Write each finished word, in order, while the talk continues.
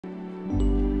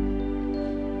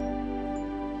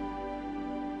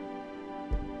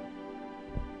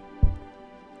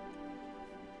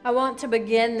I want to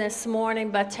begin this morning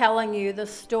by telling you the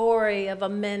story of a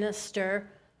minister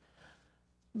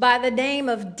by the name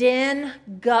of Den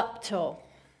Guptill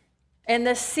and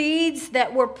the seeds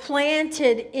that were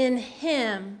planted in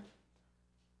him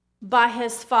by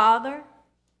his father,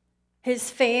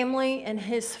 his family, and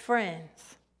his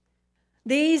friends.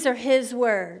 These are his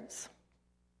words.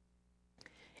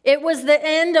 It was the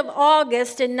end of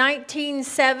August in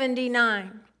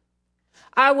 1979.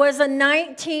 I was a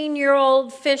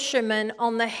 19-year-old fisherman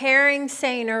on the herring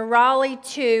seiner Raleigh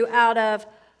 2 out of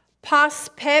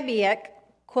Passepébiec,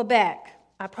 Quebec.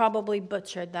 I probably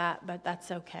butchered that, but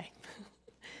that's okay.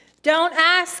 Don't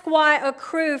ask why a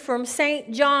crew from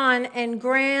St. John and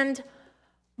Grand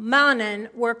Manan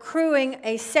were crewing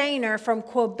a seiner from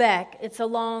Quebec. It's a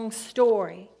long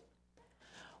story.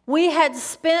 We had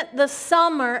spent the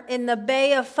summer in the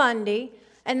Bay of Fundy,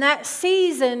 and that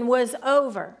season was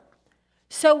over.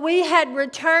 So we had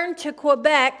returned to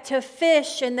Quebec to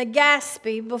fish in the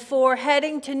Gaspé before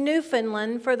heading to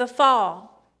Newfoundland for the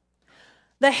fall.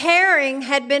 The herring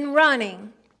had been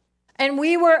running, and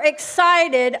we were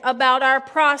excited about our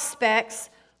prospects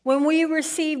when we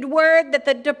received word that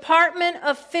the Department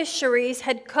of Fisheries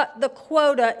had cut the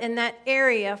quota in that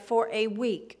area for a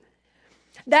week.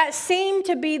 That seemed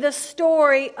to be the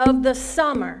story of the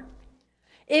summer.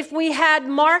 If we had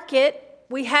market,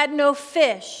 we had no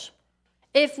fish.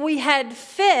 If we had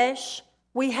fish,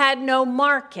 we had no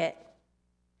market.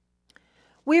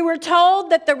 We were told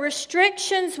that the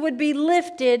restrictions would be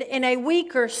lifted in a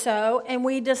week or so, and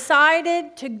we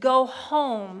decided to go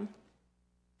home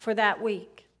for that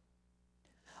week.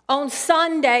 On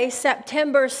Sunday,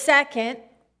 September 2nd,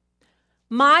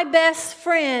 my best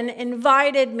friend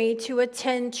invited me to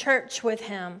attend church with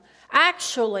him.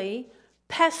 Actually,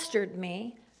 pestered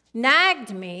me,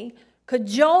 nagged me,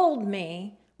 cajoled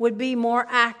me, would be more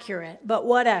accurate, but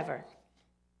whatever.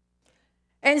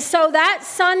 And so that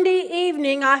Sunday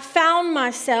evening, I found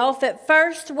myself at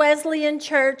First Wesleyan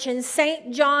Church in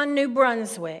St. John, New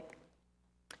Brunswick.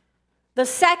 The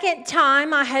second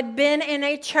time I had been in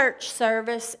a church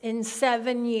service in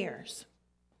 7 years.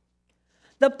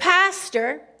 The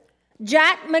pastor,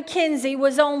 Jack McKenzie,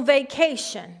 was on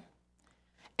vacation,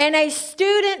 and a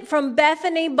student from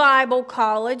Bethany Bible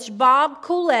College, Bob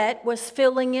Coulette, was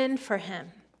filling in for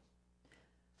him.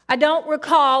 I don't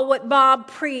recall what Bob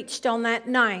preached on that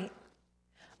night,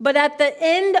 but at the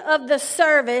end of the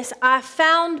service, I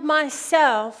found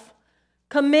myself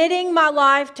committing my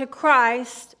life to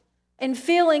Christ and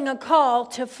feeling a call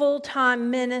to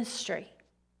full-time ministry.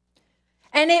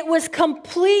 And it was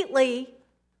completely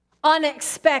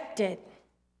unexpected.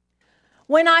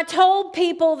 When I told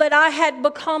people that I had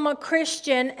become a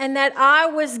Christian and that I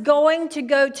was going to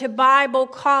go to Bible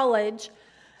college,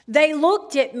 they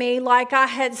looked at me like I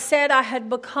had said I had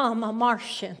become a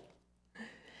Martian.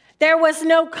 There was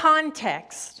no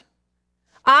context.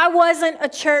 I wasn't a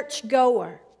church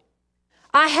goer.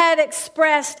 I had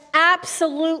expressed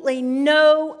absolutely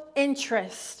no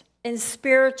interest in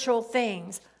spiritual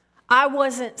things. I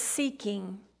wasn't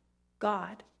seeking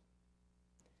God.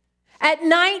 At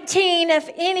 19, if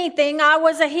anything, I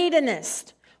was a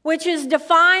hedonist, which is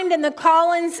defined in the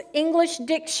Collins English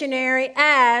Dictionary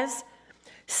as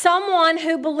someone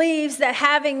who believes that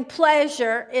having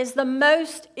pleasure is the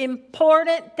most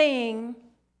important thing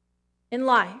in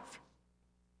life.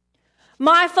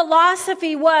 My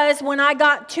philosophy was when I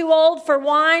got too old for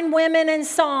wine, women, and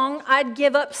song, I'd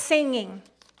give up singing.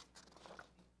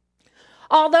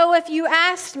 Although if you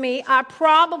asked me, I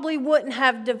probably wouldn't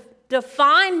have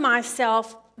defined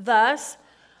myself thus,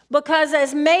 because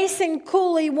as Mason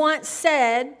Cooley once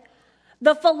said,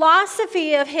 the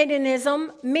philosophy of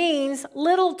hedonism means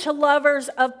little to lovers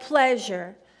of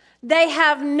pleasure. They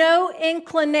have no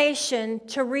inclination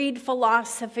to read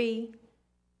philosophy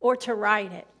or to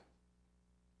write it.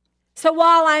 So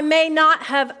while I may not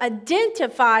have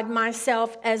identified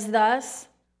myself as thus,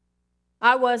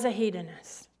 I was a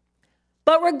hedonist.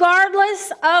 But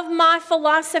regardless of my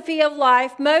philosophy of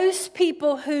life, most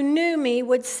people who knew me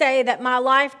would say that my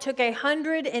life took a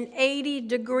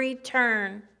 180-degree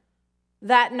turn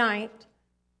that night,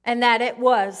 and that it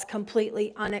was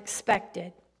completely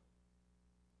unexpected.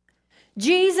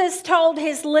 Jesus told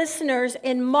his listeners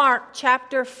in Mark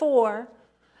chapter 4,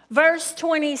 verse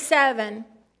 27,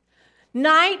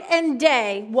 night and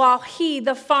day, while he,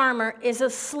 the farmer, is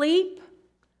asleep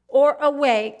or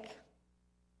awake,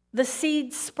 the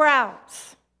seed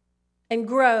sprouts and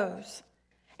grows,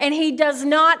 and he does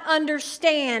not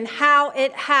understand how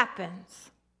it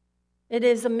happens. It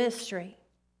is a mystery.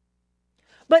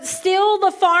 But still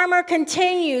the farmer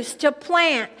continues to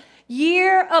plant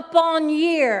year upon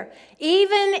year,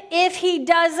 even if he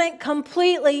doesn't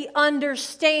completely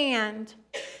understand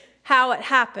how it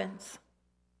happens.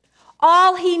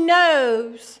 All he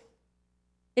knows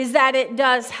is that it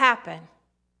does happen.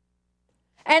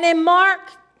 And in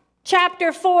Mark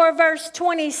chapter 4, verse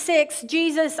 26,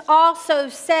 Jesus also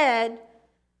said,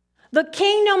 "The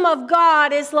kingdom of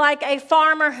God is like a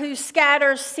farmer who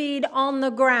scatters seed on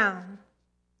the ground."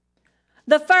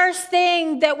 The first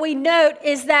thing that we note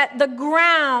is that the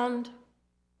ground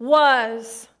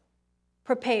was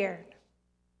prepared.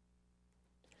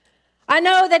 I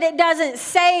know that it doesn't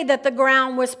say that the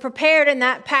ground was prepared in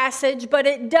that passage, but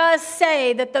it does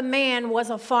say that the man was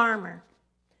a farmer.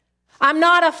 I'm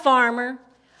not a farmer.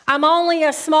 I'm only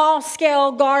a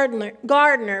small-scale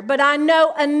gardener, but I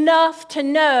know enough to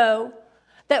know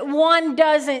that one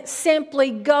doesn't simply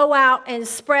go out and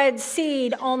spread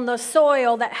seed on the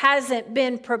soil that hasn't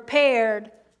been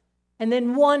prepared and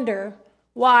then wonder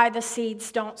why the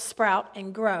seeds don't sprout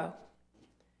and grow.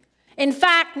 In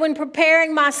fact, when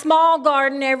preparing my small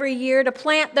garden every year to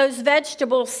plant those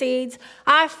vegetable seeds,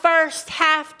 I first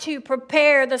have to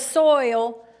prepare the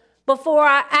soil before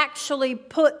I actually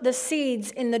put the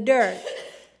seeds in the dirt.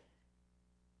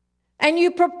 And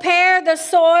you prepare the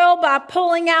soil by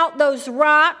pulling out those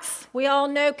rocks. We all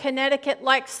know Connecticut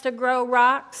likes to grow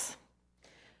rocks.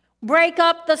 Break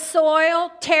up the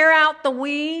soil, tear out the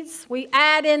weeds. We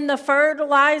add in the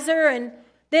fertilizer, and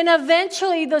then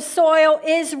eventually the soil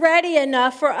is ready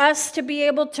enough for us to be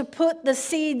able to put the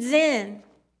seeds in.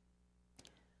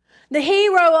 The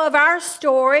hero of our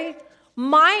story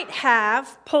might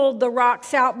have pulled the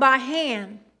rocks out by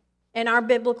hand in our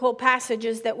biblical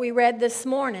passages that we read this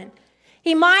morning.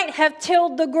 He might have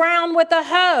tilled the ground with a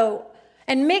hoe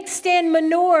and mixed in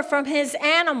manure from his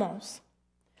animals.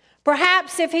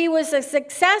 Perhaps if he was a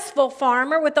successful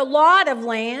farmer with a lot of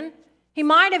land, he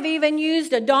might have even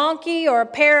used a donkey or a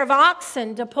pair of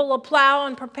oxen to pull a plow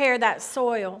and prepare that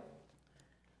soil.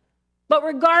 But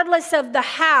regardless of the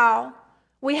how,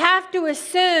 we have to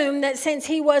assume that since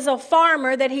he was a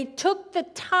farmer, that he took the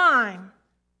time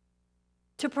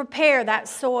to prepare that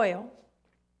soil.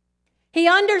 He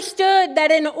understood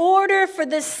that in order for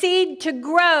the seed to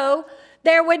grow,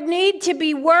 there would need to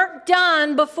be work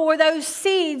done before those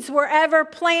seeds were ever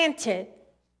planted.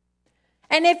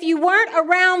 And if you weren't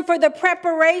around for the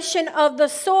preparation of the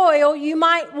soil, you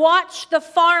might watch the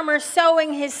farmer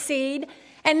sowing his seed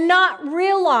and not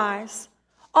realize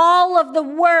all of the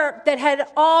work that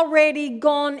had already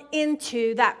gone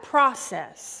into that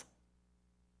process.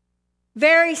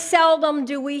 Very seldom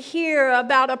do we hear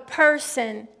about a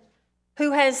person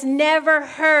who has never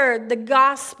heard the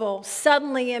gospel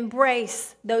suddenly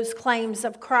embrace those claims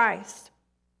of Christ.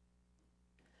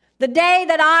 The day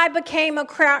that I became a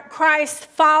Christ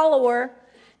follower,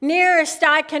 nearest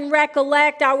I can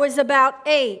recollect, I was about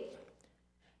 8.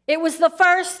 It was the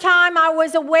first time I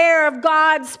was aware of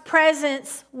God's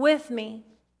presence with me.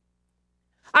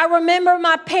 I remember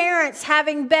my parents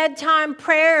having bedtime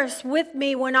prayers with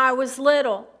me when I was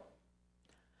little.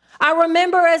 I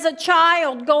remember as a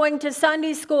child going to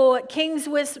Sunday school at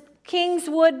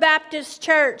Kingswood Baptist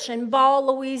Church in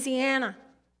Ball, Louisiana.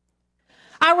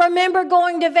 I remember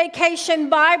going to Vacation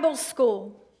Bible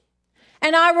School.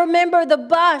 And I remember the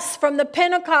bus from the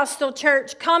Pentecostal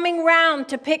church coming round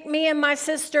to pick me and my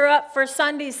sister up for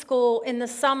Sunday school in the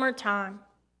summertime.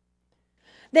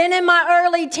 Then in my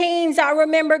early teens, I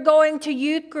remember going to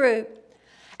youth group.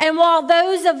 And while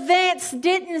those events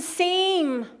didn't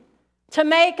seem to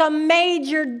make a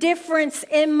major difference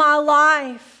in my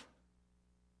life,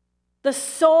 the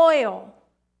soil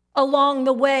along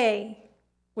the way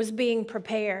was being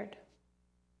prepared.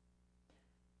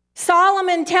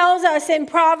 Solomon tells us in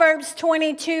Proverbs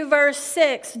 22, verse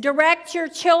 6, "Direct your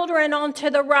children onto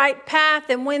the right path,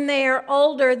 and when they are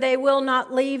older, they will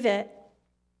not leave it."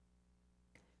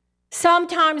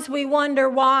 Sometimes we wonder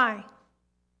why.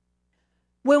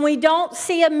 When we don't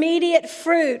see immediate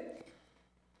fruit,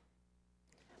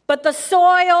 but the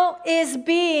soil is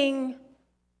being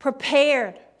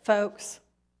prepared, folks.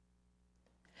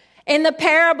 In the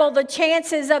parable, the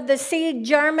chances of the seed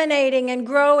germinating and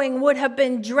growing would have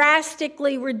been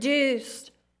drastically reduced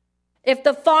if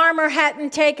the farmer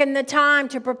hadn't taken the time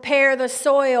to prepare the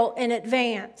soil in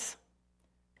advance.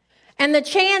 And the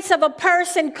chance of a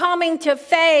person coming to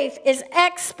faith is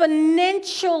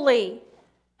exponentially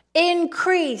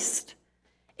increased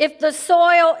if the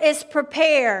soil is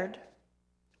prepared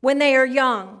when they are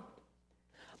young.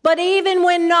 But even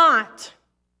when not,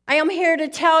 I am here to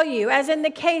tell you, as in the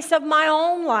case of my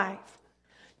own life,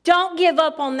 don't give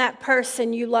up on that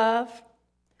person you love.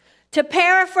 To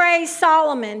paraphrase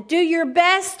Solomon, do your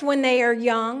best when they are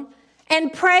young,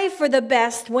 and pray for the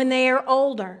best when they are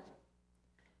older.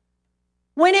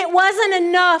 When it wasn't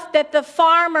enough that the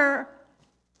farmer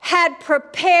had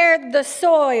prepared the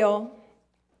soil,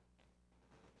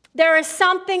 there is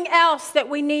something else that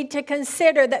we need to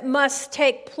consider that must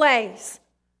take place,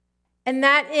 and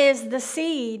that is the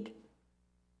seed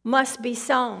must be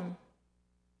sown.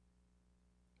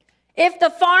 If the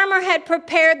farmer had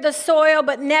prepared the soil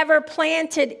but never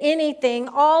planted anything,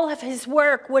 all of his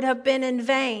work would have been in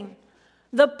vain.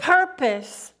 The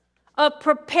purpose of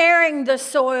preparing the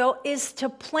soil is to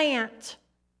plant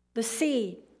the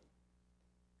seed.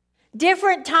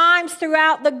 Different times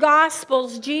throughout the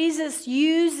Gospels, Jesus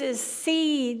uses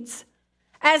seeds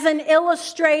as an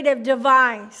illustrative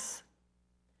device.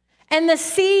 And the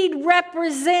seed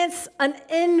represents an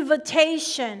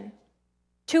invitation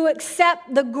to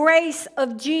accept the grace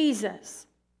of Jesus,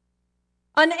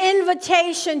 an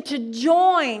invitation to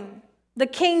join the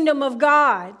kingdom of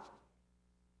God.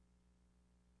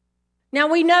 Now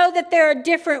we know that there are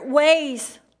different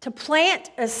ways to plant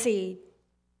a seed.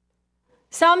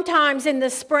 Sometimes in the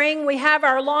spring we have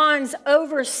our lawns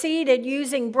overseeded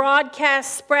using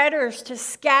broadcast spreaders to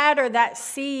scatter that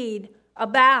seed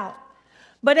about.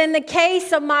 But in the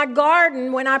case of my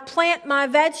garden, when I plant my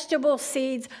vegetable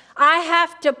seeds, I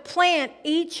have to plant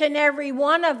each and every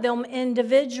one of them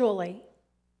individually.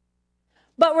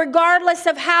 But regardless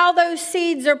of how those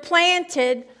seeds are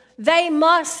planted, they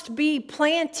must be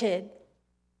planted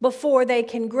before they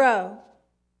can grow.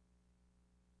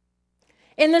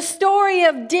 In the story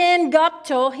of Din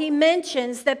Guptill, he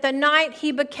mentions that the night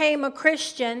he became a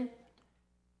Christian,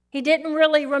 he didn't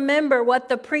really remember what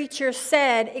the preacher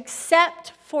said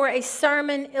except for a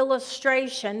sermon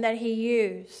illustration that he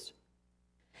used.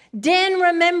 Din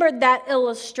remembered that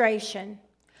illustration,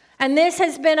 and this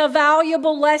has been a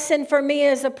valuable lesson for me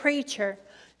as a preacher.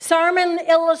 Sermon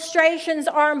illustrations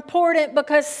are important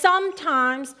because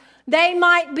sometimes they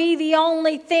might be the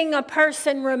only thing a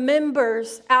person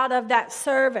remembers out of that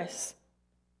service.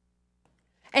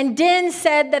 And Din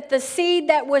said that the seed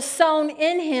that was sown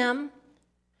in him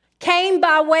came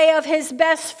by way of his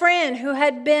best friend who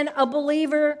had been a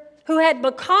believer, who had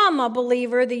become a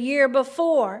believer the year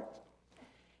before.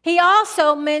 He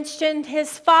also mentioned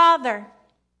his father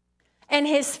and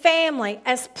his family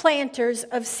as planters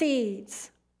of seeds.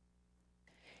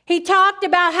 He talked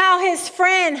about how his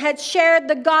friend had shared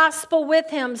the gospel with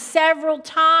him several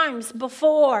times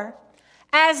before,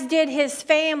 as did his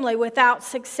family without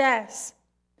success.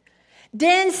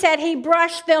 Din said he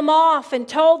brushed them off and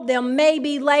told them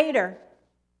maybe later.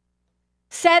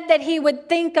 Said that he would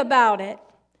think about it,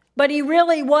 but he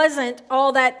really wasn't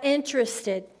all that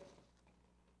interested.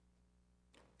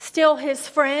 Still, his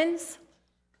friends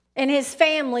and his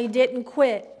family didn't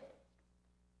quit.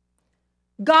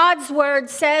 God's word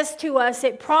says to us,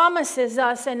 it promises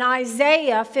us in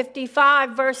Isaiah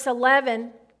 55 verse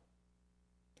 11,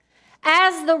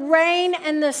 as the rain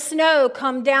and the snow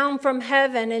come down from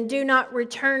heaven and do not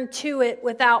return to it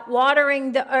without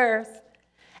watering the earth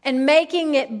and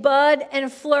making it bud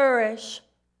and flourish,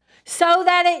 so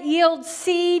that it yields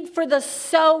seed for the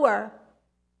sower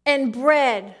and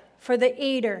bread for the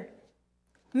eater.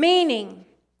 Meaning,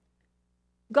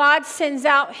 God sends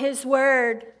out his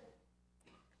word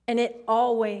and it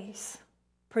always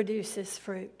produces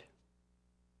fruit.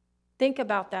 Think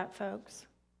about that, folks.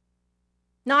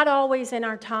 Not always in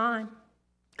our time,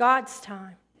 God's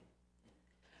time.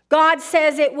 God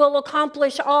says it will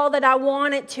accomplish all that I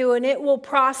want it to, and it will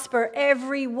prosper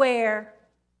everywhere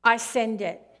I send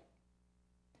it.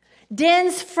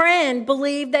 Din's friend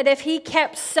believed that if he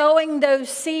kept sowing those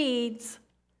seeds,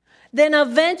 then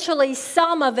eventually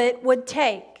some of it would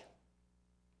take.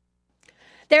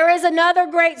 There is another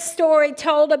great story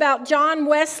told about John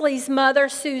Wesley's mother,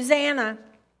 Susanna.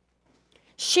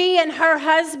 She and her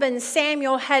husband,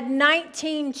 Samuel, had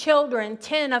 19 children,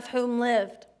 10 of whom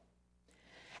lived.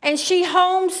 And she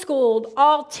homeschooled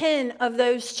all 10 of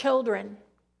those children.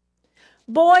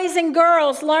 Boys and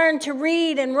girls learned to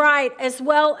read and write as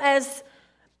well as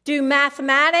do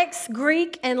mathematics,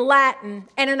 Greek, and Latin,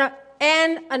 and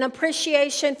an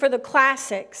appreciation for the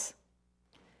classics.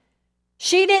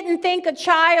 She didn't think a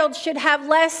child should have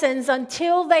lessons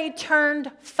until they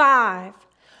turned 5.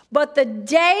 But the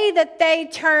day that they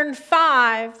turned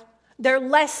 5, their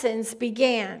lessons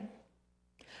began.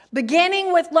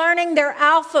 Beginning with learning their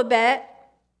alphabet,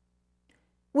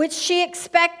 which she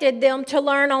expected them to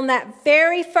learn on that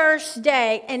very first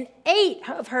day, and 8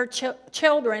 of her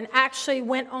children actually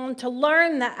went on to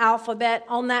learn the alphabet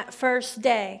on that first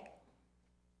day.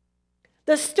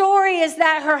 The story is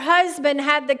that her husband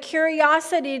had the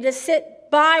curiosity to sit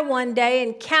by one day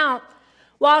and count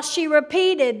while she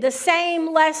repeated the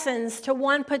same lessons to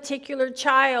one particular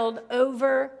child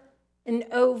over and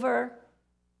over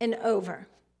and over.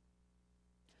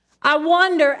 "I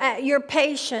wonder at your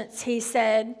patience," he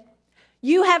said.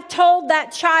 "You have told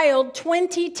that child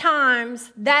 20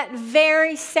 times that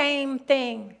very same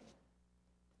thing."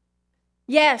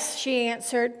 "Yes," she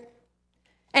answered.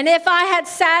 "And if I had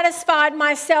satisfied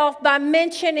myself by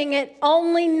mentioning it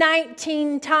only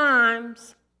 19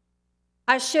 times,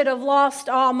 I should have lost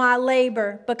all my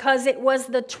labor, because it was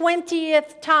the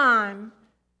 20th time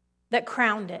that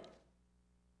crowned it."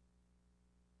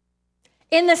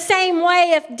 In the same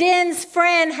way, if Den's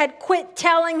friend had quit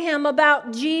telling him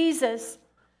about Jesus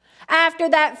after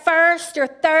that first or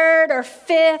third or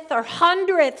fifth or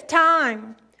 100th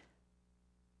time,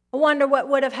 I wonder what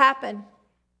would have happened.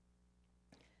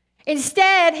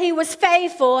 Instead, he was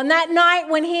faithful, and that night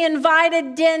when he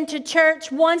invited Den to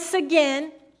church once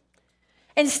again,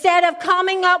 instead of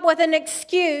coming up with an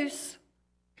excuse,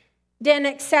 Den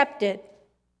accepted.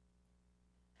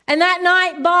 And that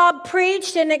night, Bob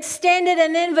preached and extended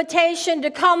an invitation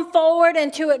to come forward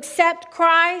and to accept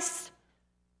Christ,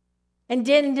 and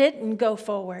Den didn't go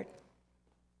forward.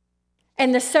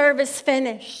 And the service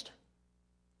finished,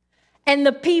 and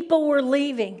the people were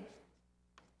leaving.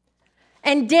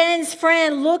 And Den's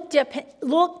friend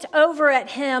looked over at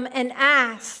him and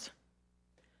asked,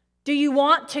 "Do you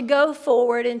want to go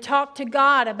forward and talk to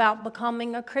God about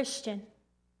becoming a Christian?"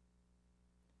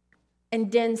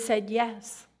 And Den said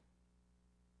yes.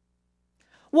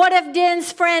 What if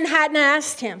Den's friend hadn't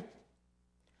asked him?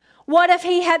 What if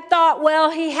he had thought, well,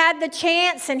 he had the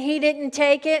chance and he didn't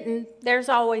take it, and there's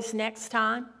always next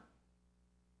time?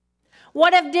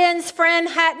 What if Den's friend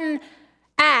hadn't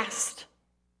asked?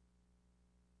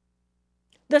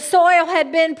 The soil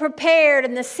had been prepared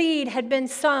and the seed had been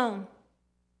sown.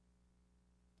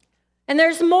 And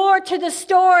there's more to the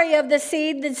story of the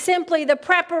seed than simply the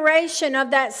preparation of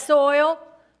that soil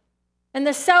and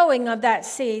the sowing of that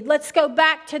seed. Let's go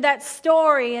back to that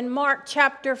story in Mark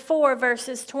chapter 4,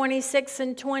 verses 26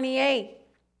 and 28,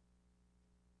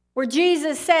 where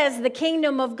Jesus says the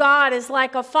kingdom of God is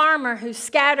like a farmer who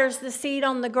scatters the seed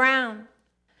on the ground.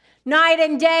 Night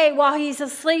and day, while he's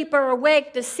asleep or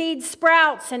awake, the seed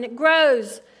sprouts and it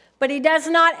grows, but he does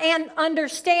not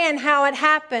understand how it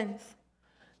happens.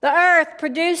 The earth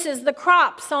produces the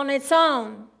crops on its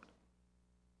own.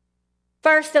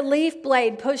 First, a leaf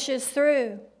blade pushes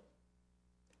through.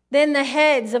 Then the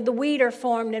heads of the wheat are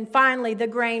formed, and finally the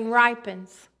grain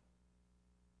ripens.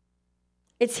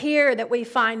 It's here that we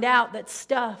find out that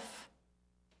stuff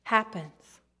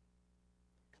happens.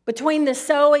 Between the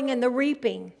sowing and the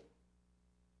reaping,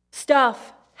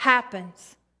 stuff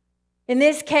happens. In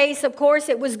this case, of course,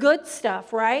 it was good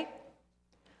stuff, right?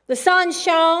 The sun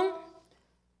shone,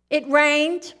 it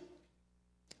rained,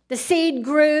 the seed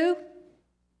grew.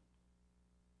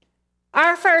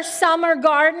 Our first summer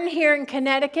garden here in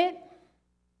Connecticut,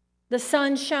 the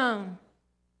sun shone,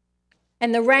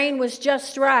 and the rain was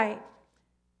just right.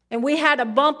 And we had a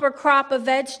bumper crop of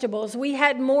vegetables. We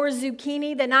had more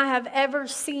zucchini than I have ever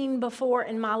seen before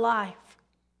in my life.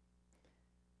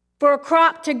 For a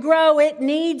crop to grow, it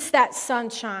needs that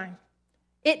sunshine.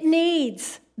 It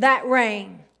needs that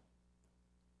rain.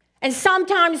 And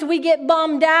sometimes we get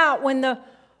bummed out when the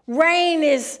rain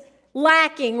is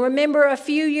lacking. Remember a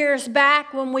few years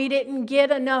back when we didn't get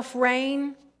enough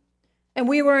rain and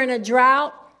we were in a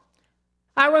drought?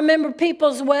 I remember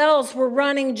people's wells were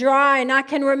running dry, and I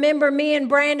can remember me and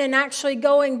Brandon actually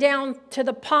going down to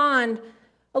the pond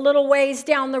a little ways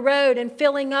down the road and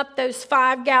filling up those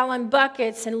 5-gallon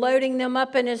buckets and loading them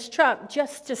up in his truck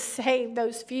just to save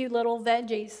those few little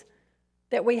veggies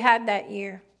that we had that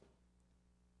year.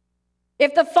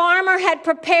 If the farmer had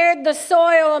prepared the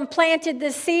soil and planted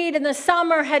the seed and the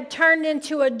summer had turned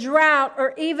into a drought,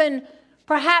 or even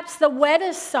perhaps the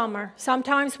wettest summer,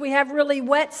 sometimes we have really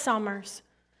wet summers,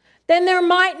 then there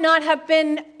might not have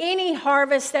been any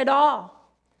harvest at all.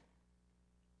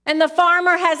 And the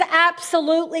farmer has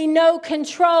absolutely no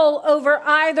control over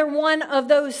either one of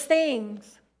those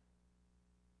things.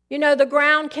 You know, the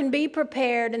ground can be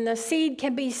prepared and the seed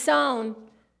can be sown,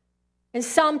 and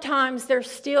sometimes there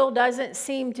still doesn't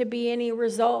seem to be any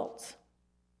results.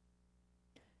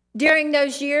 During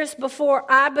those years before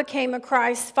I became a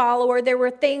Christ follower, there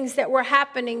were things that were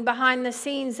happening behind the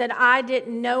scenes that I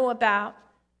didn't know about,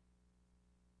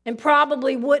 and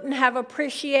probably wouldn't have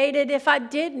appreciated if I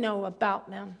did know about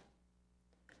them.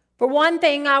 For one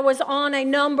thing, I was on a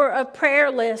number of prayer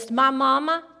lists. My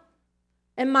mama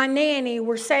and my nanny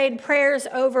were saying prayers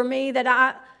over me that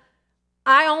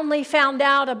I only found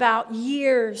out about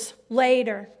years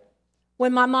later,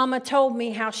 when my mama told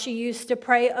me how she used to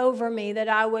pray over me that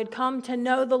I would come to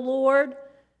know the Lord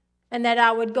and that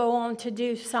I would go on to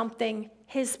do something,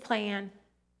 His plan,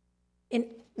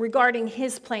 regarding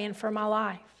His plan for my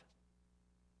life.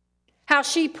 How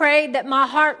she prayed that my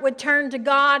heart would turn to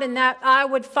God and that I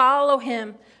would follow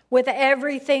Him with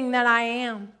everything that I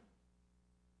am.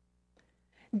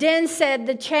 Den said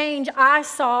the change I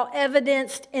saw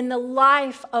evidenced in the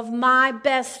life of my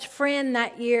best friend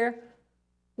that year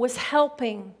was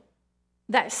helping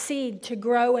that seed to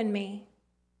grow in me.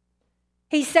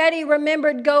 He said he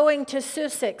remembered going to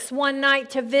Sussex one night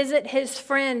to visit his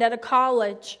friend at a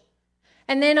college.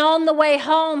 And then on the way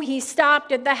home, he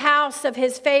stopped at the house of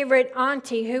his favorite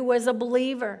auntie who was a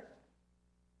believer.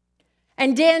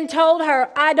 And Den told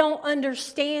her, "I don't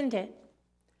understand it.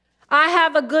 I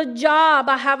have a good job.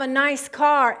 I have a nice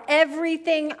car.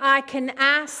 Everything I can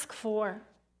ask for.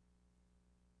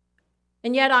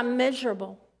 And yet I'm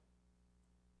miserable.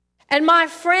 And my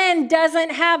friend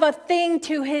doesn't have a thing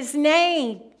to his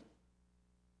name.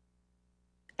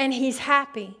 And he's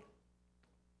happy."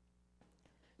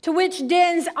 To which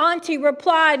Den's auntie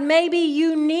replied, "Maybe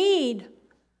you need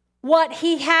what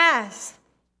he has."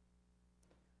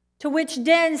 To which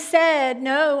Den said,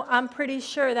 "No, I'm pretty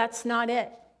sure that's not it."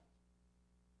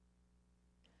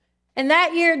 And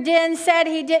that year, Den said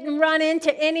he didn't run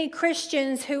into any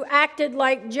Christians who acted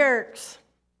like jerks.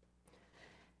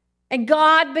 And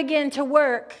God began to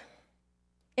work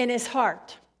in his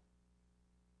heart.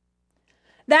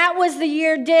 That was the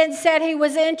year Den said he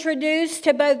was introduced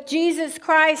to both Jesus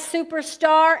Christ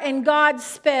Superstar and God's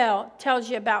Spell. Tells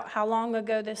you about how long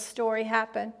ago this story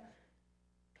happened.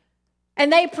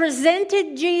 And they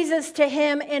presented Jesus to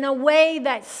him in a way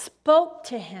that spoke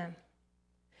to him.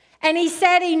 And he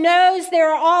said he knows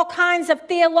there are all kinds of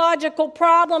theological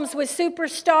problems with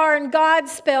Superstar and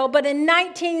God's Spell, but in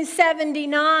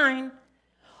 1979,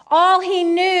 all he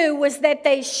knew was that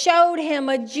they showed him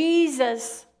a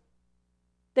Jesus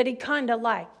that he kind of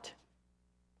liked.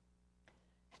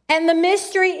 And the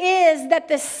mystery is that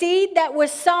the seed that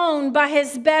was sown by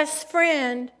his best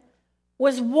friend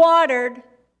was watered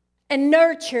and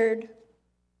nurtured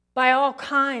by all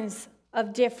kinds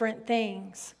of different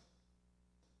things.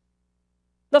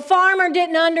 The farmer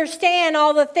didn't understand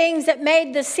all the things that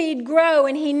made the seed grow,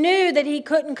 and he knew that he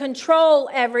couldn't control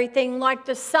everything like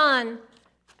the sun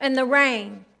and the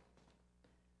rain.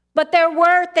 But there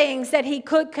were things that he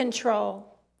could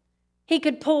control. He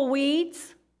could pull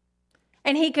weeds,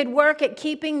 and he could work at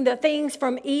keeping the things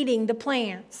from eating the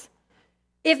plants.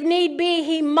 If need be,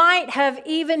 he might have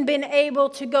even been able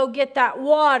to go get that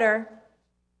water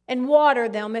and water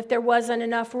them if there wasn't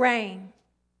enough rain.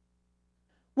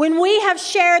 When we have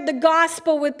shared the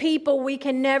gospel with people, we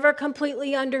can never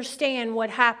completely understand what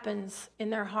happens in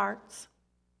their hearts.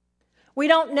 We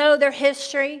don't know their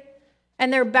history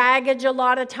and their baggage a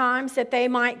lot of times that they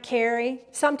might carry.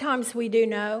 Sometimes we do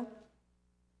know.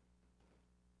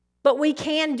 But we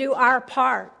can do our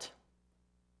part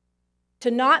to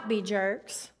not be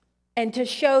jerks and to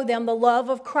show them the love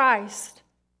of Christ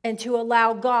and to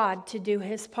allow God to do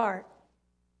His part.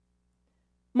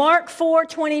 Mark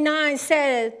 4:29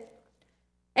 said,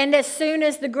 "And as soon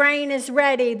as the grain is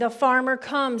ready, the farmer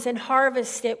comes and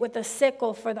harvests it with a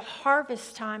sickle, for the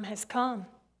harvest time has come."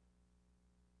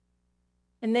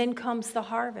 And then comes the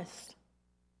harvest.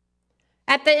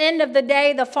 At the end of the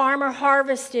day, the farmer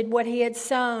harvested what he had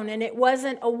sown, and it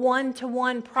wasn't a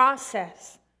one-to-one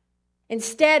process.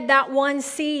 Instead, that one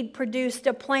seed produced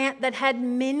a plant that had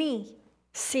many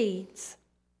seeds.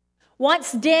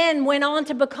 Once Den went on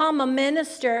to become a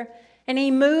minister and he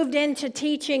moved into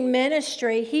teaching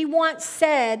ministry, he once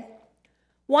said,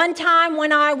 "One time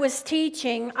when I was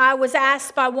teaching, I was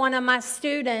asked by one of my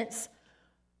students,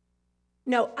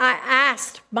 I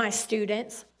asked my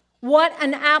students what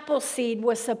an apple seed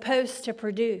was supposed to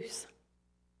produce.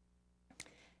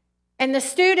 And the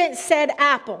students said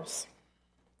apples,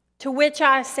 to which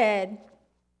I said,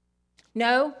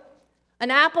 no, an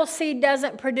apple seed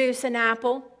doesn't produce an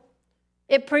apple.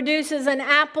 It produces an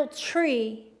apple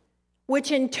tree,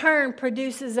 which in turn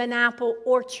produces an apple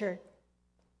orchard."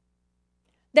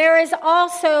 There is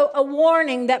also a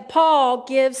warning that Paul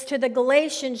gives to the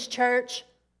Galatians church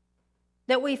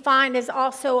that we find is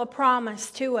also a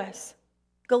promise to us.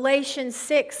 Galatians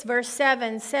 6 verse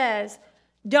 7 says,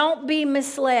 "Don't be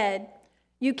misled.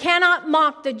 You cannot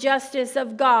mock the justice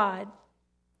of God.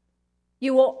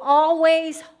 You will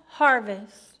always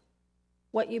harvest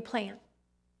what you plant."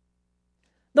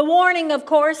 The warning, of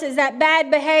course, is that bad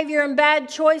behavior and bad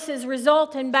choices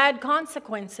result in bad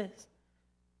consequences.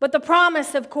 But the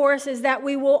promise, of course, is that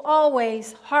we will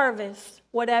always harvest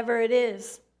whatever it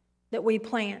is that we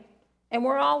plant. And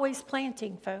we're always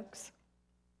planting, folks.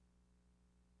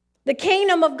 The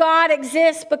kingdom of God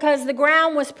exists because the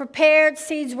ground was prepared,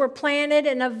 seeds were planted,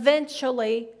 and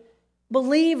eventually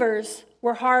believers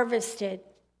were harvested.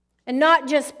 And not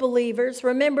just believers.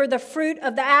 Remember, the fruit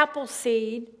of the apple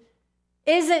seed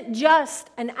isn't just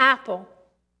an apple.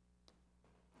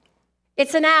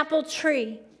 It's an apple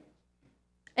tree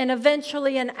and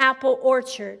eventually an apple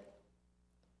orchard.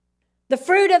 The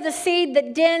fruit of the seed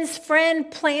that Den's friend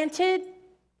planted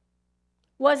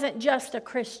wasn't just a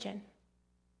Christian.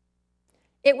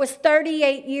 It was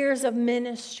 38 years of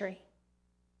ministry.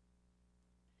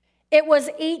 It was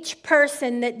each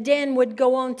person that Den would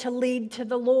go on to lead to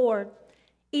the Lord,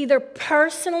 either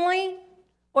personally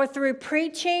or through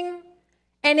preaching.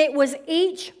 And it was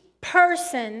each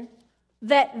person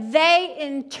that they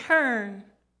in turn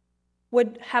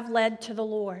would have led to the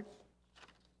Lord.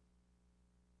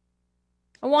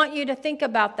 I want you to think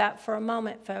about that for a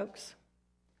moment, folks.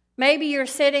 Maybe you're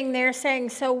sitting there saying,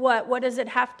 so what? What does it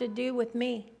have to do with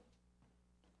me?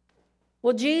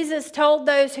 Well, Jesus told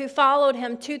those who followed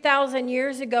him 2,000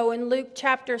 years ago in Luke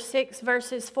chapter 6,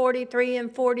 verses 43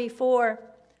 and 44,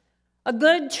 a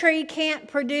good tree can't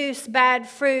produce bad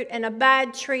fruit, and a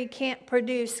bad tree can't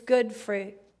produce good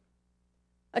fruit.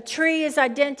 A tree is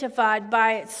identified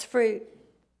by its fruit.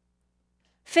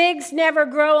 Figs never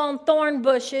grow on thorn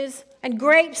bushes, and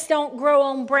grapes don't grow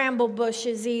on bramble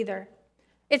bushes either.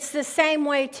 It's the same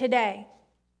way today.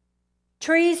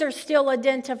 Trees are still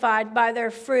identified by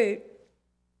their fruit.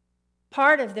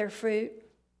 Part of their fruit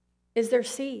is their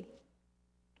seed.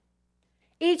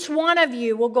 Each one of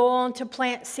you will go on to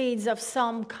plant seeds of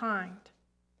some kind.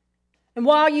 And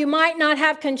while you might not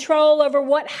have control over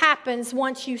what happens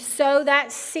once you sow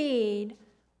that seed,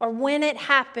 or when it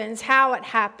happens, how it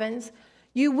happens,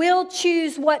 you will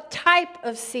choose what type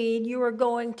of seed you are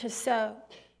going to sow.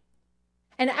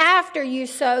 And after you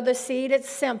sow the seed, it's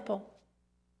simple.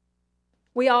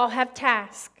 We all have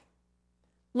tasks.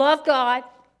 Love God.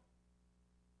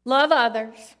 Love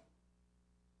others.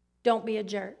 Don't be a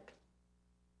jerk.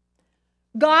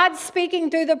 God, speaking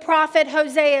through the prophet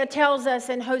Hosea, tells us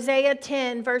in Hosea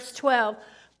 10, verse 12,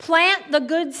 plant the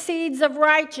good seeds of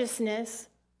righteousness,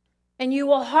 and you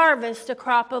will harvest a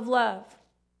crop of love.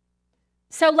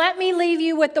 So let me leave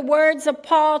you with the words of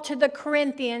Paul to the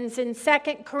Corinthians in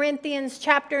 2 Corinthians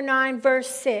chapter 9, verse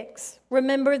 6.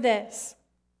 Remember this.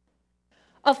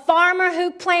 A farmer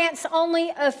who plants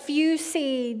only a few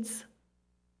seeds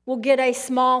will get a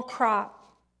small crop.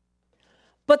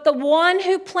 But the one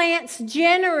who plants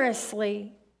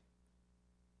generously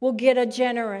will get a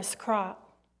generous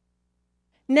crop.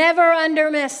 Never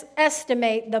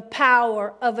underestimate the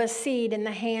power of a seed in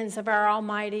the hands of our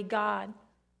Almighty God.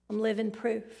 I'm living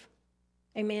proof.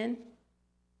 Amen.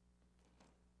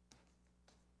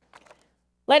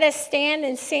 Let us stand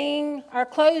and sing our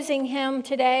closing hymn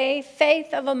today,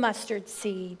 Faith of a Mustard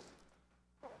Seed.